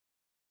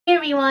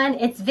everyone,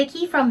 it's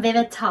Vicky from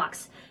Vivid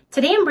Talks.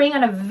 Today I'm bringing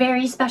on a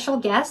very special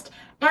guest,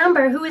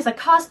 Amber, who is a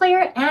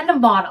cosplayer and a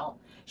model.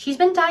 She's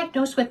been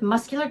diagnosed with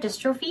muscular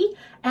dystrophy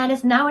and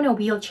is now in a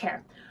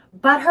wheelchair.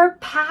 But her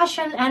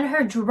passion and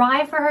her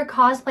drive for her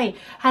cosplay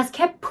has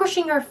kept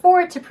pushing her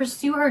forward to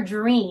pursue her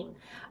dream.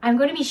 I'm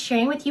going to be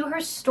sharing with you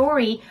her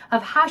story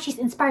of how she's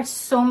inspired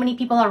so many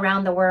people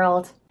around the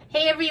world.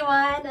 Hey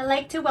everyone, I'd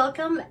like to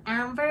welcome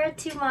Amber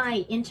to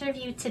my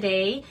interview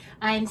today.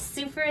 I'm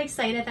super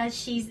excited that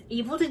she's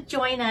able to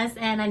join us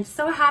and I'm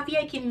so happy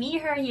I can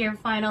meet her here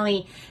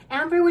finally.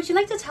 Amber, would you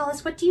like to tell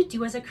us what do you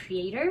do as a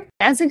creator?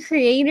 As a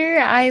creator,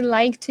 I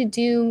like to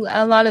do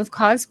a lot of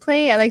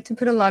cosplay. I like to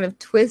put a lot of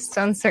twists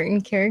on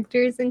certain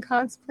characters in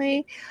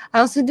cosplay.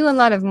 I also do a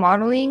lot of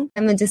modeling.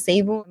 I'm a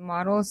disabled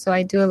model, so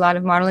I do a lot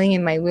of modeling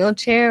in my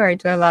wheelchair, or I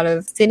do a lot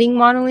of sitting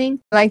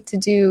modeling. I like to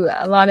do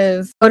a lot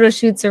of photo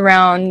shoots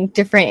around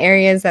different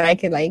areas that I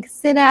could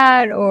sit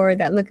at or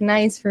that look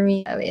nice for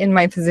me in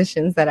my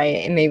positions that I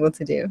am able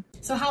to do.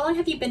 So how long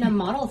have you been a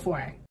model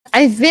for?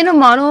 I've been a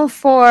model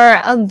for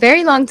a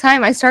very long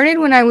time. I started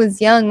when I was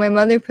young. My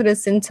mother put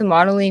us into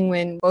modeling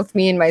when both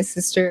me and my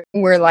sister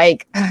were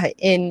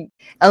in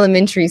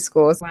elementary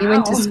school. So Wow. We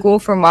went to school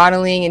for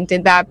modeling and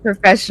did that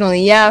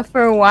professionally,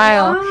 for a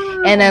while.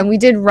 Wow. And we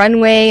did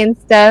runway and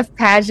stuff,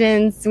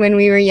 pageants when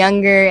we were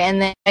younger.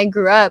 And then I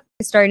grew up.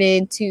 I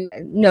started to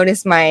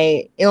notice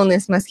my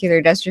illness,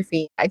 muscular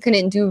dystrophy. I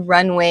couldn't do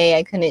runway.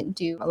 I couldn't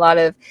do a lot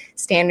of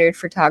standard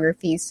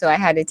photography. So I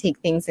had to take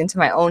things into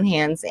my own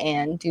hands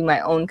and do my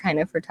own kind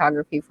of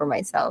photography for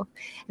myself.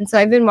 And so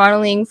I've been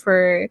modeling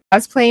for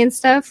cosplay and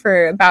stuff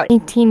for about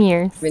 18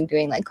 years. I've been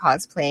doing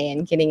cosplay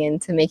and getting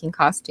into making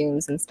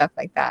costumes and stuff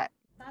like that.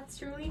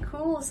 That's really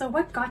cool. So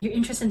what got your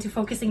interest into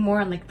focusing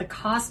more on the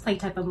cosplay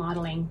type of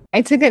modeling?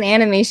 I took an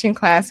animation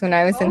class when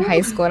I was in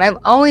high school and I've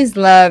always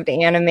loved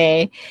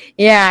anime.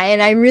 Yeah,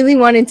 and I really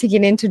wanted to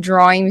get into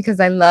drawing because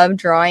I love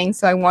drawing.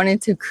 So I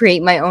wanted to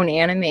create my own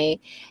anime.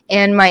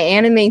 And my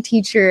anime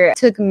teacher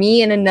took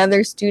me and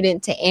another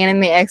student to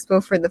Anime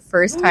Expo for the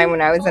first time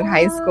when I was in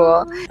high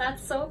school.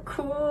 That's so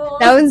cool.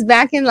 That was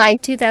back in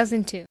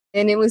 2002.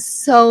 And it was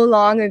so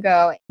long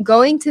ago.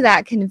 Going to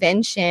that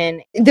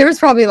convention, there was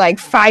probably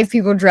 5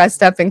 people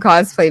dressed up in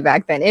cosplay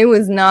back then. It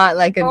was not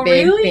a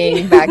big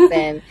thing back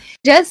then.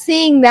 Just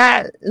seeing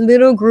that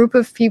little group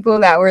of people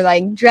that were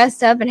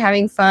dressed up and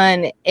having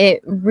fun, it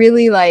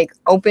really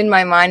opened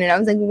my mind. And I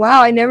was like,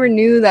 wow, I never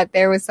knew that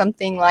there was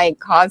something like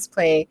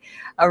cosplay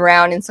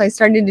around. And so I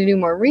started to do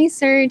more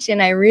research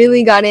and I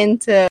really got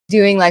into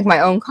doing my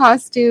own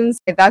costumes.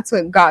 That's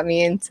what got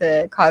me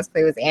into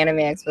cosplay was Anime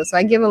Expo. So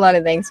I give a lot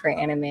of thanks for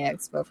Anime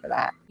Expo for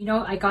that. You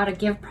know, I gotta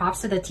give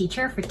props to the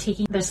teacher for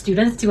taking the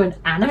students to an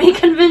anime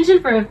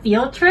convention for a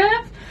field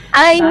trip.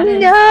 I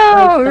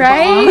know,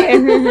 right?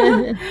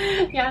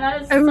 Yeah,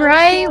 that is so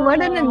right. cool.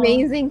 What an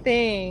amazing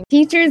thing.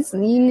 Teachers,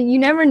 you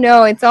never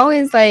know. It's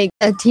always a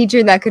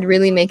teacher that could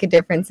really make a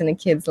difference in a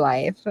kid's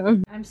life.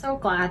 I'm so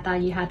glad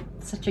that you had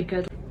such a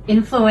good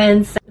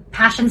influence.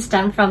 Passion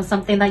stemmed from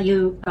something that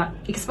you got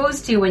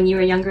exposed to when you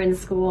were younger in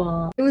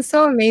school. It was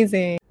so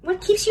amazing.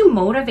 What keeps you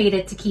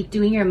motivated to keep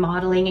doing your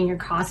modeling and your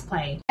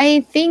cosplay?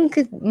 I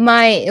think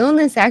my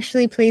illness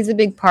actually plays a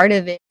big part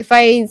of it. If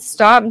I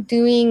stop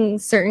doing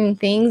certain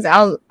things,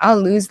 I'll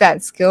lose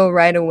that skill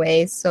right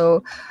away.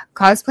 So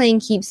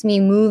cosplaying keeps me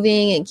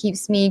moving, it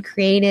keeps me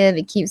creative,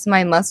 it keeps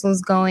my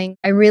muscles going.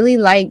 I really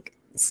like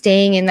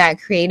staying in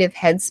that creative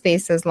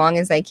headspace as long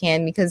as I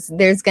can because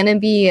there's going to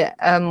be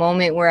a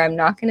moment where I'm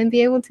not going to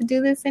be able to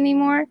do this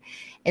anymore.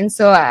 And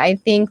so I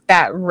think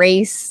that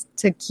race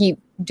to keep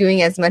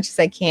doing as much as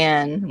I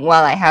can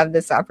while I have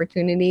this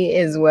opportunity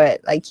is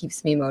what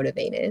keeps me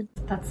motivated.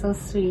 That's so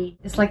sweet.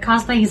 It's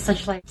cosplay is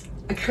such a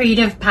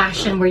creative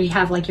passion where you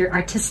have your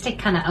artistic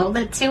kind of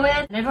outlet to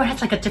it. And everyone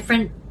has a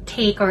different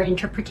take or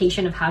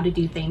interpretation of how to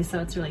do things, so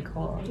it's really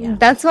cool. Yeah.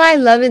 That's why I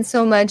love it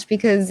so much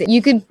because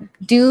you could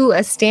do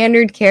a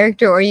standard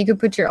character or you could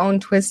put your own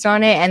twist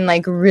on it and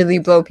really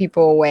blow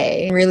people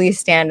away, really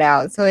stand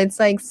out. So it's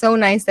so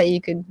nice that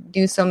you could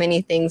do so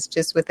many things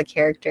just with a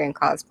character in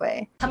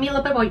cosplay. Tell me a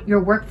little bit about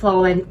your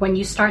workflow and when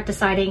you start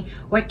deciding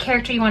what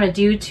character you want to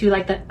do to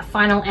the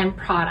final end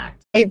product.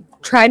 I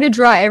try to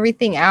draw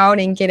everything out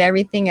and get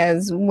everything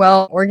as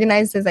well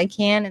organized as I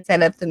can and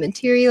set up the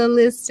material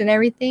list and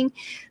everything.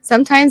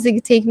 Sometimes it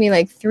could take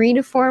me 3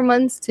 to 4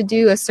 months to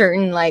do a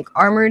certain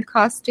armored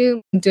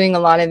costume. I'm doing a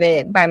lot of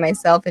it by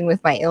myself, and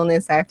with my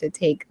illness, I have to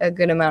take a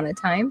good amount of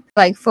time.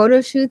 Photo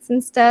shoots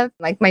and stuff,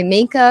 my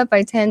makeup,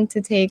 I tend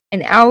to take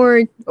an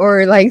hour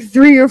or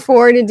 3 or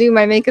 4 to do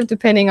my makeup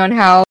depending on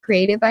how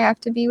creative I have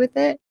to be with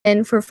it.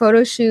 And for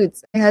photo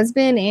shoots, my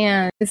husband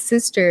and his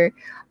sister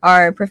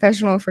are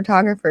professional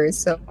photographers.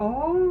 So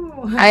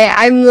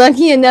I'm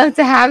lucky enough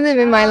to have them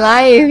in my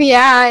life.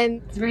 Yeah.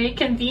 And it's very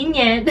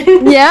convenient.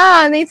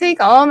 Yeah, and they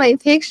take all my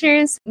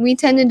pictures. We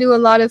tend to do a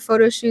lot of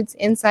photo shoots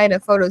inside a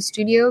photo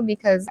studio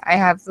because I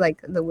have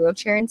like the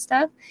wheelchair and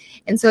stuff.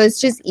 And so it's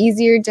just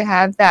easier to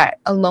have that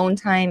alone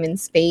time and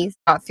space,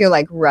 not feel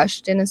like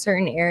rushed in a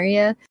certain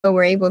area. So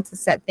we're able to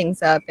set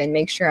things up and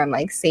make sure I'm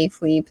like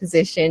safely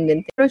positioned.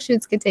 And photo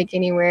shoots could take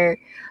anywhere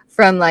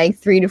from like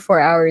 3 to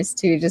 4 hours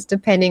too, just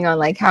depending on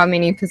like how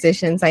many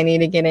positions I need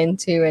to get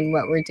into and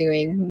what we're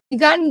doing. We've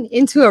gotten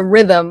into a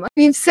rhythm.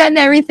 We've set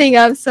everything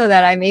up so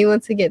that I'm able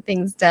to get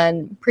things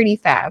done pretty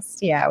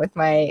fast, yeah, with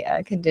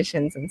my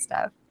conditions and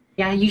stuff.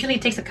 Yeah, usually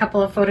it takes a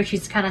couple of photo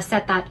shoots to kind of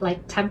set that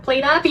like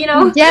template up, you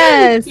know?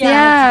 Yes,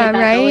 yeah,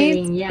 right?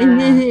 Going.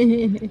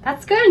 Yeah.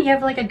 That's good. You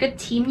have like a good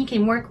team you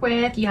can work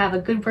with. You have a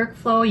good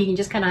workflow. You can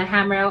just kind of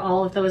hammer out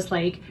all of those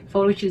like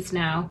photo shoots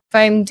now. If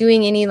I'm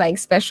doing any like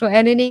special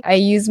editing, I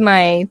use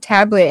my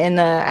tablet and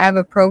I have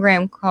a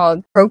program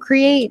called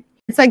Procreate.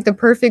 It's like the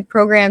perfect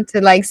program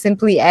to like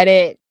simply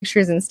edit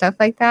pictures and stuff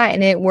like that,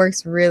 and it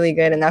works really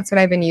good. And that's what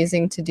I've been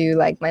using to do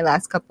like my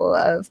last couple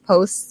of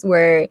posts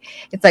where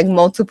it's like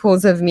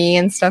multiples of me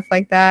and stuff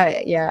like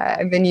that. Yeah,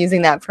 I've been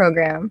using that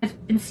program.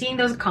 I've been seeing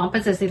those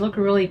composites. They look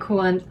really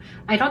cool, and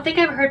I don't think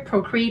I've heard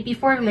Procreate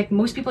before. Like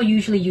most people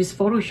usually use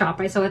Photoshop,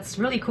 right? So it's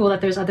really cool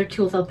that there's other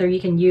tools out there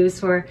you can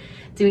use for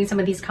doing some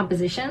of these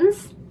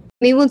compositions.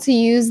 I'm able to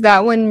use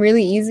that one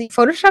really easy.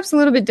 Photoshop's a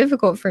little bit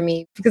difficult for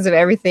me because of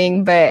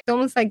everything, but it's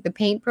almost like the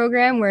Paint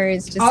program where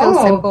it's just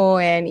so simple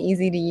and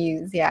easy to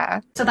use.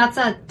 Yeah. So that's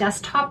a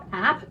desktop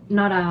app,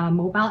 not a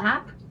mobile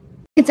app?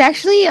 It's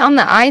actually on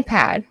the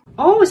iPad.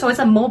 Oh, so it's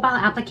a mobile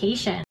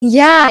application.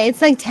 Yeah, it's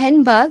like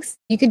 $10.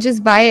 You could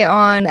just buy it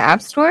on the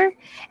App Store,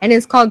 and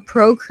it's called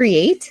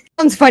Procreate.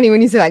 Sounds funny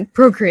when you say like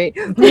Procreate.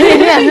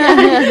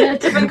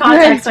 Different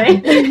context,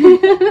 right?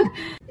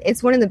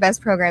 It's one of the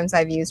best programs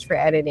I've used for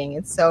editing.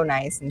 It's so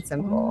nice and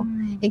simple.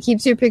 It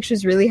keeps your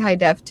pictures really high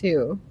def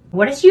too.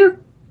 What is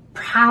your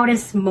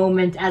proudest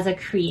moment as a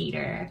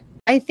creator?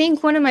 I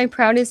think one of my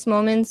proudest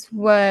moments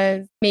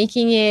was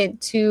making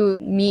it to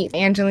meet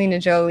Angelina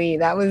Jolie.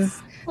 That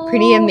was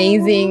pretty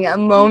amazing a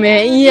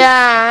moment.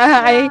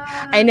 Yeah.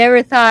 I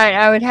never thought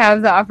I would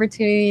have the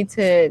opportunity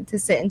to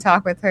sit and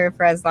talk with her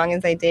for as long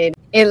as I did.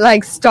 It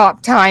like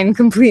stopped time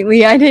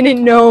completely. I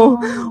didn't know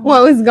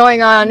what was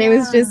going on. It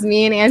was just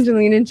me and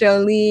Angelina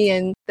Jolie,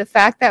 and the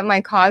fact that my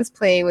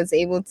cosplay was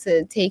able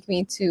to take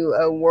me to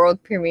a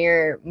world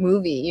premiere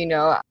movie, you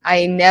know,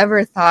 I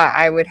never thought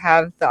I would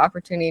have the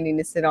opportunity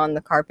to sit on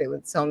the carpet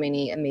with so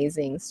many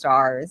amazing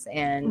stars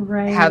and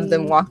have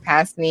them walk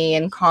past me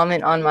and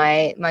comment on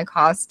my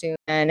costume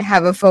and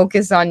have a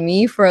focus on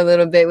me for a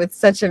little bit with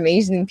such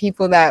amazing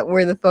people that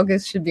where the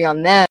focus should be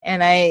on them.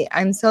 And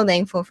I'm so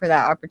thankful for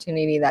that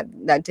opportunity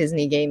that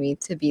Disney gave me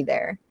to be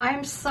there.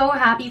 I'm so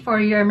happy for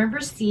you. I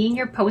remember seeing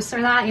your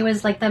poster that it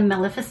was like the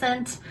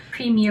Maleficent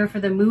premiere for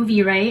the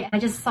movie, right? I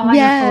just saw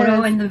your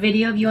photo and the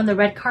video of you on the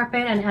red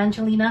carpet, and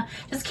Angelina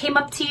just came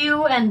up to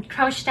you and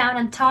crouched down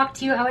and talked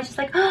to you. I was just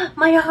like, oh,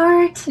 my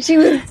heart. She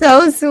was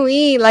so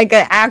sweet, like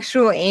an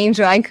actual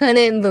angel. I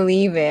couldn't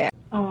believe it.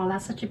 Oh,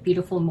 that's such a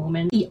beautiful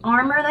moment. The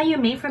armor that you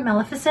made for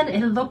Maleficent,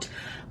 it looked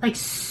like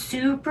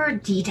super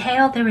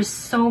detailed. There was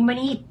so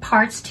many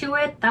parts to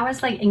it. That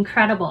was like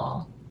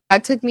incredible.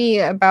 That took me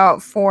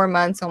about 4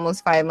 months,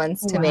 almost 5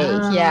 months to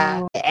make.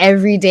 Yeah.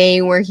 Every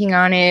day working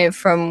on it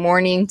from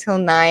morning till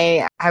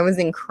night. I was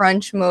in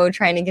crunch mode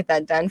trying to get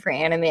that done for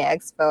Anime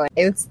Expo.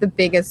 It's the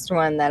biggest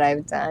one that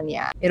I've done.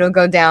 Yeah. It'll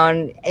go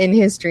down in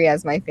history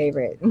as my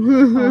favorite.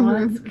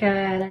 Oh, that's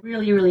good.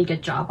 Really, really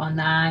good job on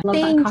that. Love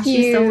Thank that costume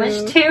you so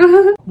much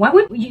too. What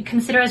would you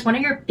consider as one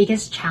of your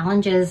biggest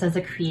challenges as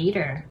a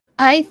creator?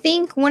 I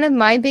think one of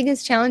my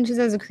biggest challenges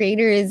as a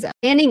creator is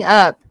standing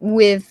up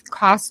with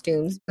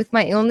costumes. With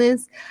my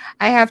illness,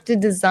 I have to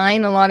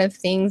design a lot of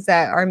things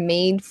that are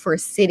made for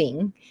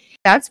sitting.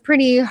 That's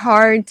pretty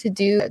hard to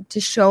do, to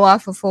show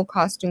off a full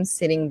costume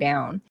sitting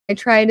down. I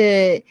try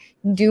to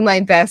do my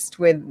best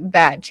with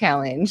that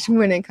challenge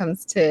when it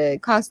comes to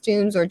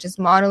costumes or just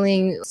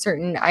modeling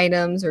certain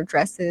items or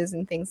dresses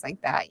and things like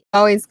that. It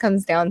always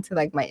comes down to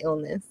like my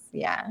illness.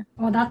 Yeah.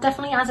 Well, that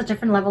definitely adds a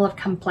different level of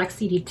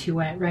complexity to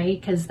it, right?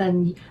 Because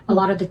then a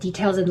lot of the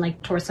details in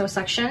like torso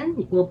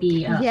section will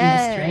be missed,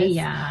 right?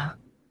 Yeah.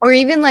 Or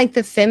even like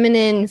the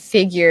feminine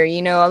figure,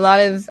 you know, a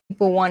lot of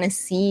people want to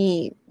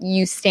see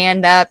you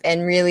stand up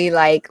and really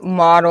like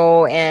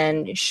model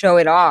and show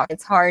it off.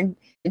 It's hard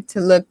to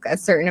look a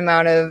certain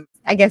amount of,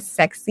 I guess,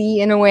 sexy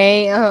in a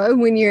way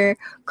when you're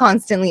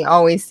constantly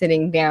always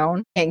sitting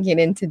down. Can't get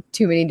into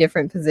too many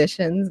different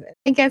positions.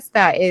 I guess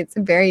that it's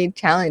very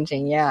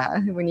challenging, yeah,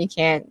 when you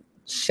can't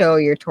show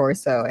your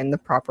torso in the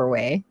proper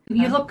way.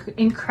 You look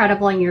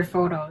incredible in your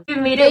photos. You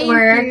made it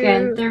work,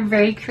 and they're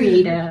very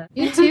creative.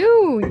 You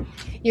too.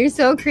 You're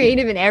so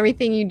creative in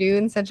everything you do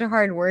and such a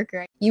hard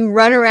worker. You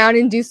run around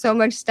and do so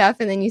much stuff,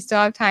 and then you still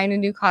have time to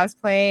do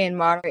cosplay and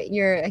model.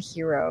 You're a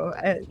hero,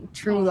 a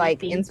true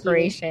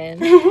inspiration.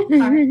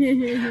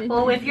 Right.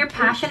 Well, if you're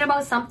passionate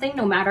about something,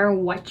 no matter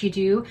what you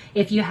do,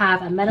 if you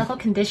have a medical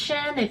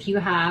condition, if you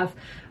have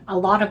a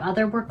lot of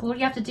other workload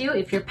you have to do,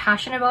 if you're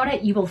passionate about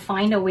it, you will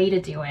find a way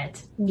to do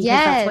it. Because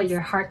that's what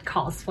your heart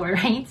calls for,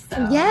 right?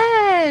 So,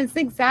 yes,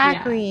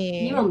 exactly.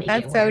 Yeah, you will make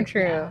that's it so work,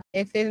 true. Yeah.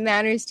 If it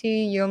matters to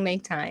you, you'll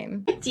make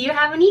time. Do you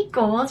have any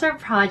goals or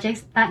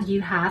projects that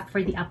you have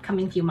for the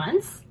upcoming few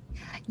months?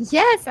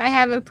 Yes, I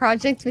have a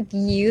project with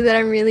you that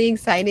I'm really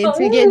excited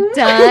to get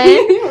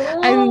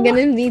done. I'm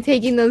going to be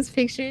taking those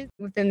pictures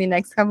within the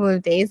next couple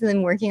of days and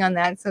then working on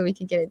that so we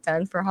can get it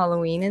done for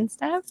Halloween and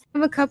stuff. I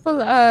have a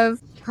couple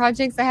of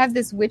projects. I have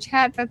this witch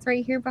hat that's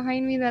right here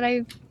behind me that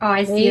I've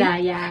I see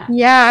that, yeah.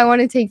 Yeah, I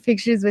want to take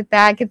pictures with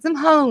that, get some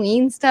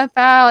Halloween stuff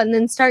out, and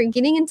then start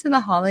getting into the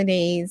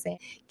holidays and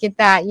get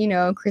that,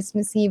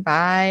 Christmassy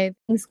vibe,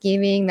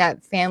 Thanksgiving,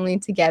 that family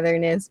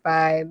togetherness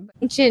vibe.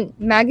 Ancient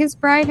Magus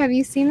Bride, have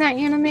you seen that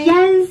anime?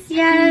 Yes.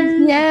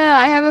 Yeah,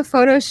 I have a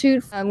photo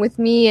shoot with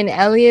me and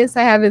Elias.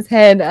 I have his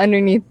head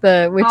underneath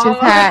the witch's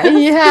hat.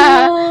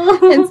 Yeah.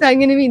 Cool. And so I'm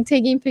going to be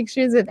taking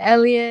pictures with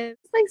Elias.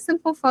 It's like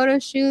simple photo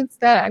shoots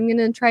that I'm going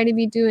to try to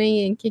be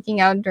doing and kicking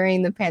out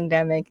during the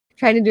pandemic.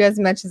 Try to do as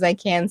much as I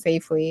can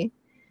safely.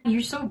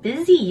 You're so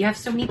busy. You have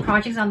so many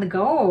projects on the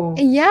go.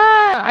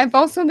 Yeah, I've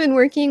also been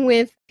working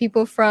with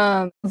people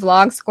from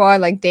Vlog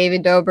Squad like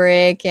David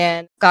Dobrik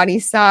and Scotty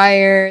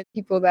Sire,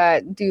 people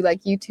that do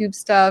like YouTube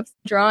stuff,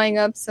 drawing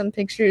up some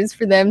pictures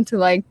for them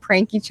to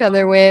prank each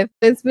other with.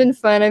 It's been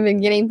fun. I've been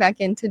getting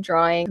back into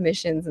drawing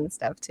commissions and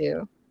stuff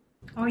too.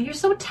 Oh, you're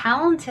so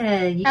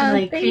talented. You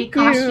can create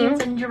costumes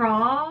and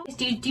draw.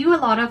 Do you do a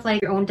lot of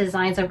your own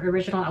designs of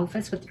original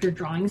outfits with your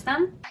drawings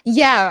then?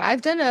 Yeah,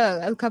 I've done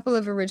a couple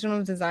of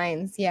original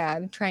designs. Yeah,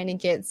 I'm trying to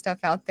get stuff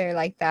out there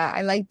like that.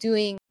 I like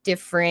doing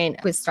different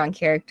twists on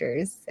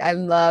characters. I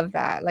love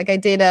that. I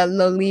did a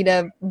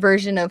Lolita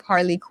version of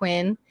Harley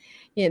Quinn.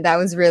 Yeah, that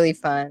was really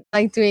fun.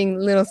 I like doing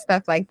little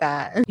stuff like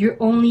that. You're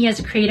only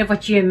as creative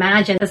what you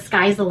imagine. The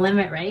sky's the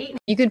limit, right?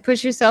 You could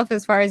push yourself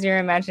as far as your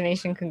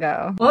imagination can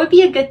go. What would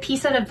be a good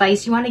piece of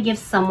advice you want to give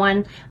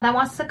someone that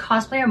wants to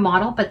cosplay or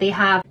model, but they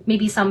have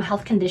maybe some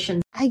health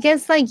conditions? I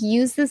guess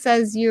use this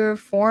as your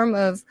form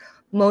of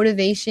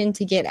motivation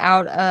to get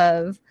out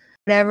of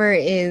whatever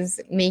is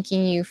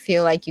making you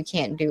feel like you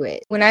can't do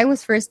it. When I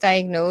was first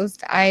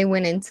diagnosed, I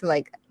went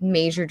into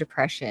major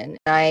depression.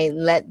 I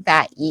let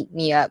that eat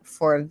me up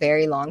for a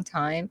very long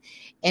time.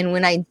 And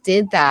when I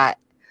did that,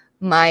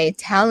 my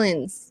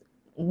talents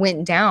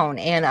went down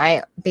and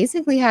I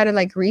basically had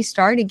to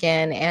restart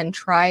again and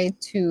try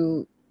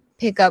to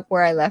pick up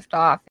where I left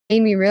off. It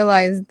made me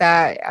realize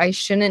that I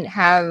shouldn't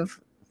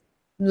have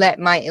let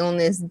my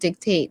illness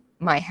dictate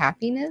my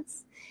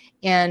happiness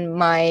and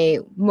my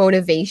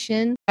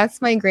motivation.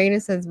 That's my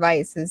greatest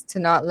advice, is to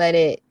not let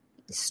it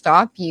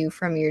stop you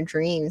from your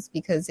dreams,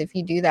 because if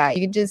you do that,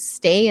 you can just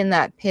stay in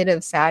that pit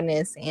of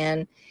sadness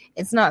and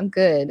it's not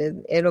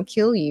good. It'll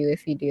kill you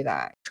if you do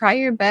that. Try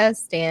your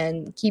best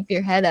and keep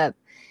your head up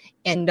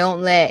and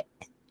don't let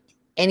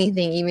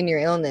anything, even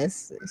your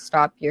illness,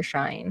 stop your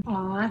shine.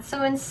 Oh, that's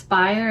so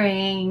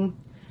inspiring.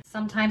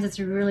 Sometimes it's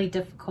really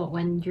difficult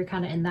when you're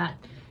kind of in that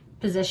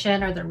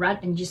position or the rut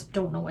and you just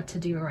don't know what to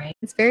do, right?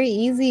 It's very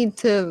easy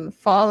to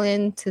fall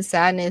into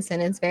sadness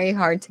and it's very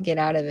hard to get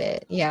out of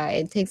it. Yeah,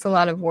 it takes a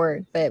lot of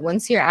work, but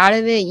once you're out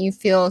of it, you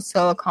feel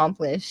so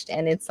accomplished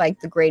and it's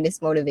the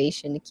greatest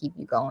motivation to keep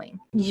you going.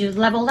 You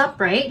leveled up,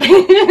 right?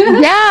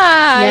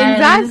 Yeah,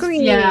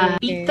 exactly. Yeah.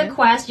 Beat the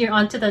quest, you're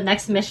on to the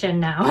next mission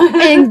now.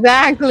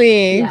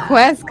 Exactly. Yeah.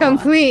 Quest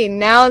complete.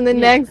 Now the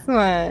next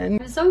one.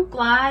 I'm so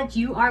glad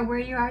you are where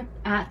you are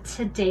at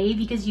today,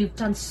 because you've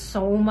done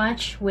so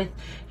much with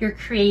your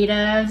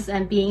creatives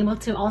and being able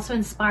to also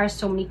inspire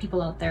so many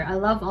people out there. I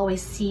love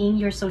always seeing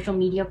your social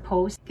media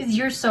posts because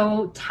you're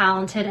so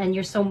talented and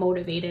you're so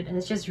motivated, and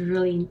it's just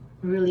really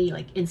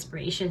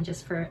inspiration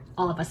just for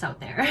all of us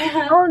out there.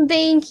 Oh,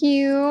 thank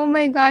you. Oh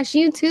my gosh,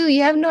 you too.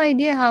 You have no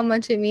idea how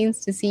much it means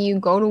to see you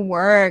go to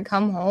work,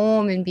 come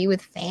home and be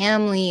with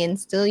family, and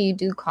still you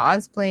do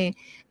cosplay,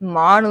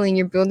 modeling,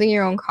 you're building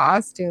your own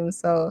costumes.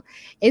 So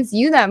it's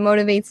you that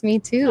motivates me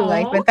too.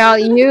 Aww.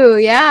 Without you,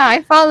 yeah,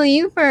 I follow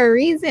you for a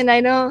reason.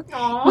 I don't,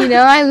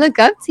 I look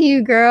up to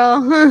you,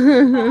 girl.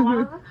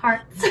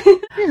 Hearts.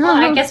 Well,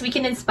 I guess we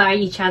can inspire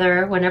each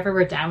other whenever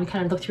we're down. We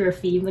kind of look through our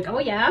feed, oh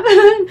yeah,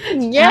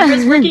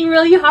 Amber's working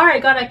really hard. I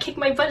gotta kick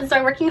my butt and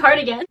start working hard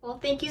again. Well,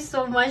 thank you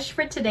so much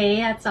for today.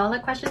 That's all the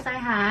questions I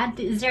had.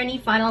 Is there any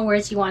final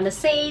words you want to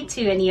say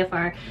to any of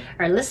our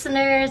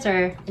listeners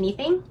or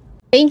anything?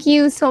 Thank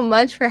you so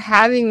much for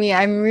having me.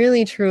 I'm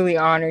really, truly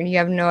honored. You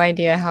have no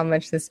idea how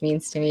much this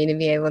means to me to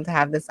be able to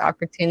have this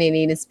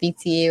opportunity to speak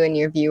to you and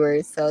your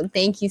viewers. So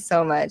thank you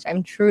so much.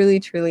 I'm truly,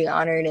 truly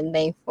honored and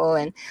thankful.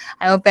 And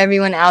I hope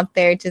everyone out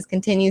there just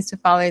continues to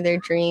follow their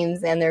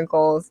dreams and their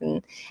goals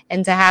and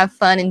to have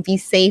fun and be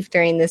safe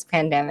during this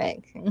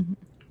pandemic.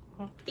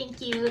 Thank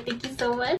you. Thank you so much.